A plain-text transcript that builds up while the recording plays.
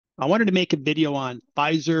I wanted to make a video on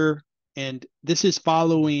Pfizer, and this is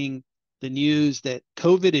following the news that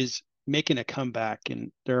COVID is making a comeback,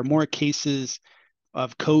 and there are more cases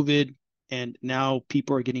of COVID, and now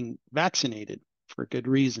people are getting vaccinated for good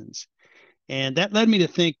reasons. And that led me to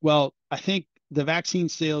think, well, I think the vaccine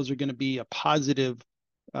sales are going to be a positive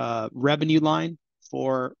revenue line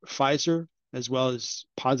for Pfizer, as well as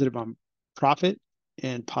positive on profit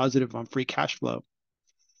and positive on free cash flow.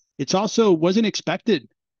 It's also wasn't expected.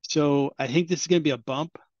 So I think this is going to be a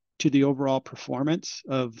bump to the overall performance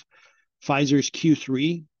of Pfizer's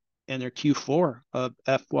Q3 and their Q4 of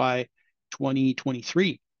FY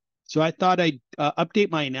 2023. So I thought I'd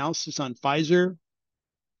update my analysis on Pfizer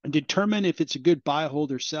and determine if it's a good buy,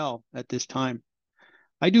 hold, or sell at this time.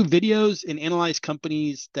 I do videos and analyze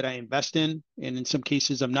companies that I invest in. And in some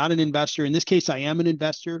cases, I'm not an investor. In this case, I am an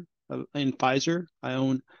investor in Pfizer. I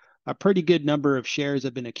own a pretty good number of shares.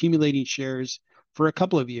 I've been accumulating shares for a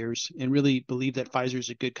couple of years and really believe that Pfizer is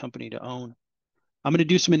a good company to own. I'm going to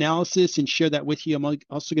do some analysis and share that with you. I'm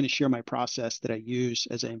also going to share my process that I use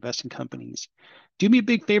as I invest in companies. Do me a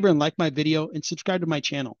big favor and like my video and subscribe to my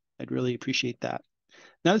channel. I'd really appreciate that.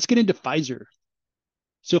 Now let's get into Pfizer.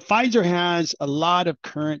 So Pfizer has a lot of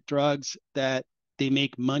current drugs that they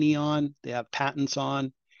make money on, they have patents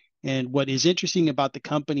on. And what is interesting about the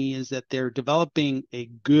company is that they're developing a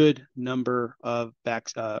good number of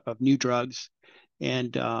new drugs.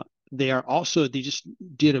 And they just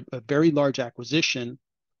did a very large acquisition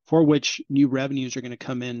for which new revenues are going to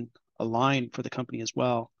come in a line for the company as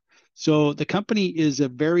well. So the company is a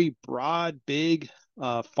very broad, big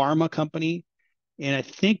pharma company. And I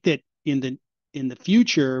think that in the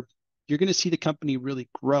future, you're going to see the company really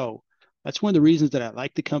grow. That's one of the reasons that I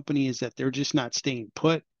like the company is that they're just not staying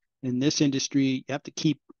put in this industry. You have to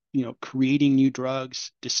keep, creating new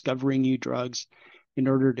drugs, discovering new drugs in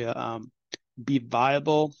order to be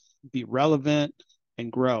viable, be relevant,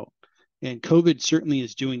 and grow. And COVID certainly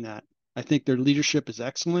is doing that. I think their leadership is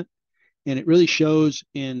excellent. And it really shows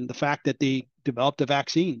in the fact that they developed a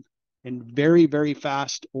vaccine in very, very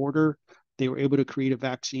fast order. They were able to create a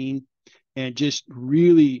vaccine and just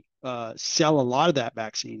really sell a lot of that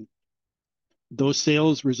vaccine. Those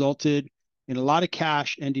sales resulted in a lot of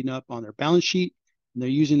cash ending up on their balance sheet, and they're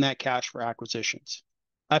using that cash for acquisitions.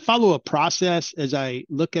 I follow a process as I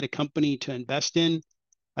look at a company to invest in.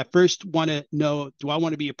 I first want to know, do I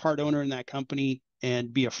want to be a part owner in that company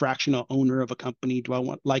and be a fractional owner of a company? Do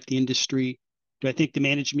I like the industry? Do I think the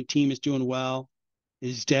management team is doing well?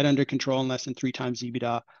 Is debt under control and less than 3 times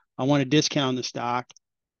EBITDA? I want a discount on the stock.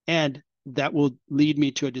 And that will lead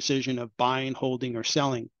me to a decision of buying, holding, or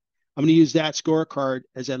selling. I'm going to use that scorecard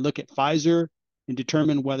as I look at Pfizer and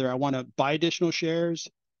determine whether I want to buy additional shares,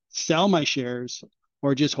 sell my shares,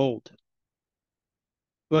 or just hold.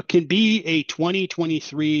 What can be a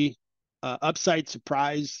 2023 upside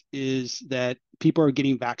surprise is that people are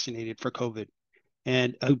getting vaccinated for COVID,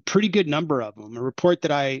 and a pretty good number of them. A report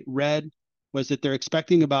that I read was that they're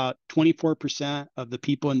expecting about 24% of the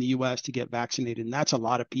people in the US to get vaccinated, and that's a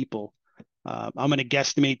lot of people. I'm going to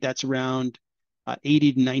guesstimate that's around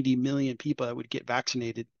 80 to 90 million people that would get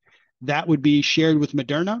vaccinated. That would be shared with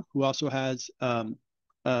Moderna, who also has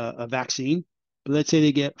a vaccine. But let's say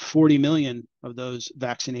they get 40 million of those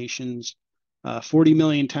vaccinations, 40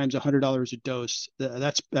 million times $100 a dose.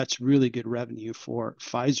 That's really good revenue for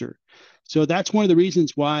Pfizer. So that's one of the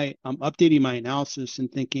reasons why I'm updating my analysis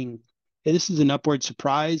and thinking, hey, this is an upward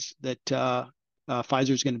surprise that Pfizer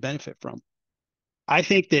is going to benefit from. I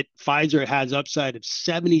think that Pfizer has upside of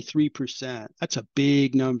 73%. That's a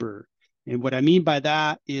big number. And what I mean by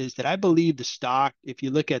that is that I believe the stock, if you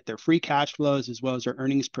look at their free cash flows as well as their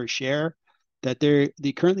earnings per share that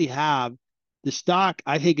they currently have, the stock,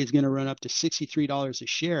 I think, is going to run up to $63 a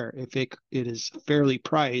share if it is fairly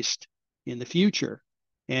priced in the future.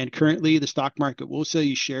 And currently, the stock market will sell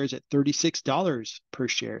you shares at $36 per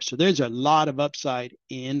share. So there's a lot of upside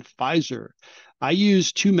in Pfizer. I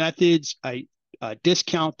use 2 methods. I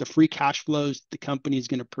discount the free cash flows the company is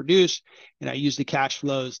going to produce, and I use the cash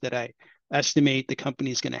flows that I estimate the company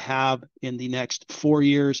is going to have in the next 4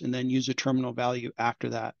 years, and then use a terminal value after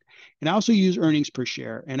that. And I also use earnings per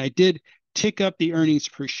share, and I did tick up the earnings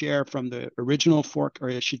per share from the original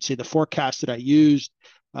the forecast that I used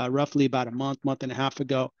roughly about a month and a half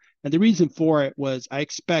ago. And the reason for it was I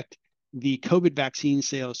expect the COVID vaccine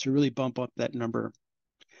sales to really bump up that number.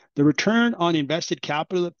 The return on invested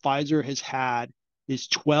capital that Pfizer has had is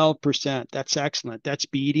 12%. That's excellent. That's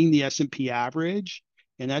beating the S&P average,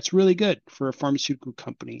 and that's really good for a pharmaceutical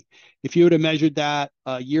company. If you would have measured that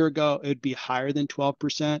a year ago, it would be higher than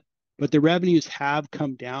 12%, but the revenues have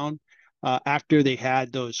come down. after they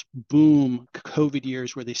had those boom COVID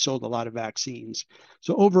years where they sold a lot of vaccines.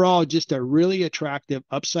 So overall, just a really attractive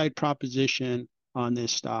upside proposition on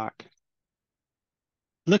this stock.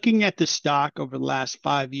 Looking at the stock over the last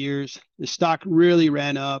 5 years, the stock really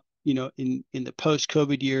ran up, in the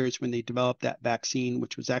post-COVID years when they developed that vaccine,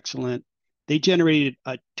 which was excellent. They generated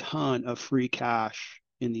a ton of free cash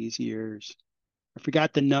in these years. I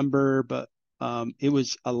forgot the number, but it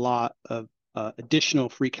was a lot of additional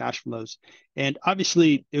free cash flows. And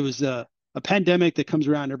obviously, it was a pandemic that comes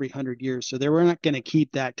around every 100 years. So they were not going to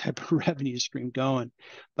keep that type of revenue stream going.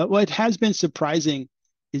 But what has been surprising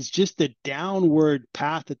is just the downward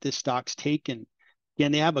path that this stock's taken.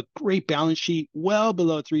 Again, they have a great balance sheet, well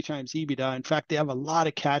below 3x EBITDA. In fact, they have a lot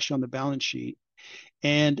of cash on the balance sheet.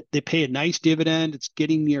 And they pay a nice dividend. It's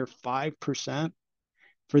getting near 5%.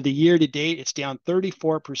 For the year to date, it's down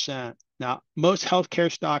 34%. Now, most healthcare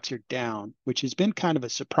stocks are down, which has been kind of a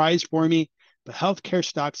surprise for me, but healthcare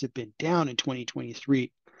stocks have been down in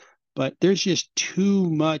 2023. But there's just too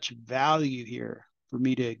much value here for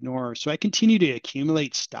me to ignore. So I continue to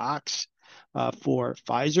accumulate stocks for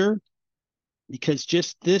Pfizer, because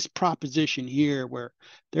just this proposition here, where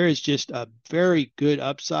there is just a very good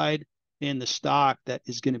upside in the stock that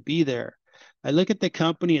is going to be there. I look at the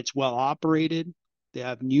company, it's well operated. They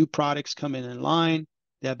have new products coming in line.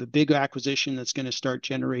 They have a big acquisition that's going to start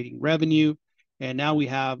generating revenue. And now we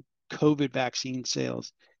have COVID vaccine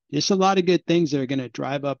sales. There's a lot of good things that are going to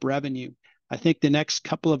drive up revenue. I think the next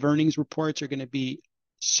couple of earnings reports are going to be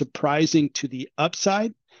surprising to the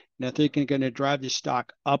upside. And I think they're going to drive the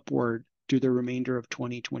stock upward through the remainder of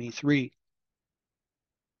 2023.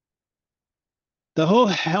 The whole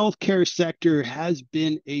healthcare sector has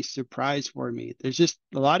been a surprise for me. There's just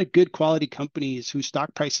a lot of good quality companies whose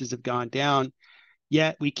stock prices have gone down,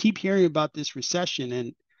 yet we keep hearing about this recession,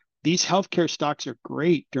 and these healthcare stocks are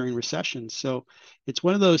great during recessions. So it's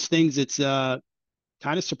one of those things that's kind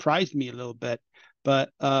of surprised me a little bit,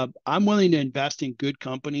 but I'm willing to invest in good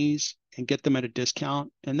companies and get them at a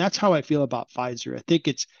discount. And that's how I feel about Pfizer. I think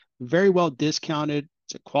it's very well discounted.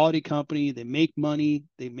 It's a quality company. They make money.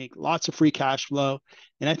 They make lots of free cash flow.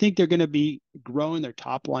 And I think they're going to be growing their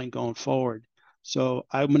top line going forward. So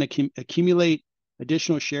I'm going to accumulate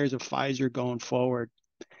additional shares of Pfizer going forward.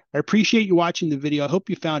 I appreciate you watching the video. I hope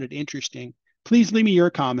you found it interesting. Please leave me your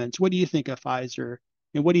comments. What do you think of Pfizer?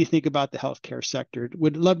 And what do you think about the healthcare sector?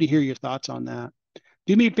 Would love to hear your thoughts on that.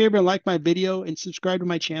 Do me a favor and like my video and subscribe to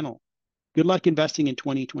my channel. Good luck investing in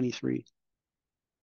 2023.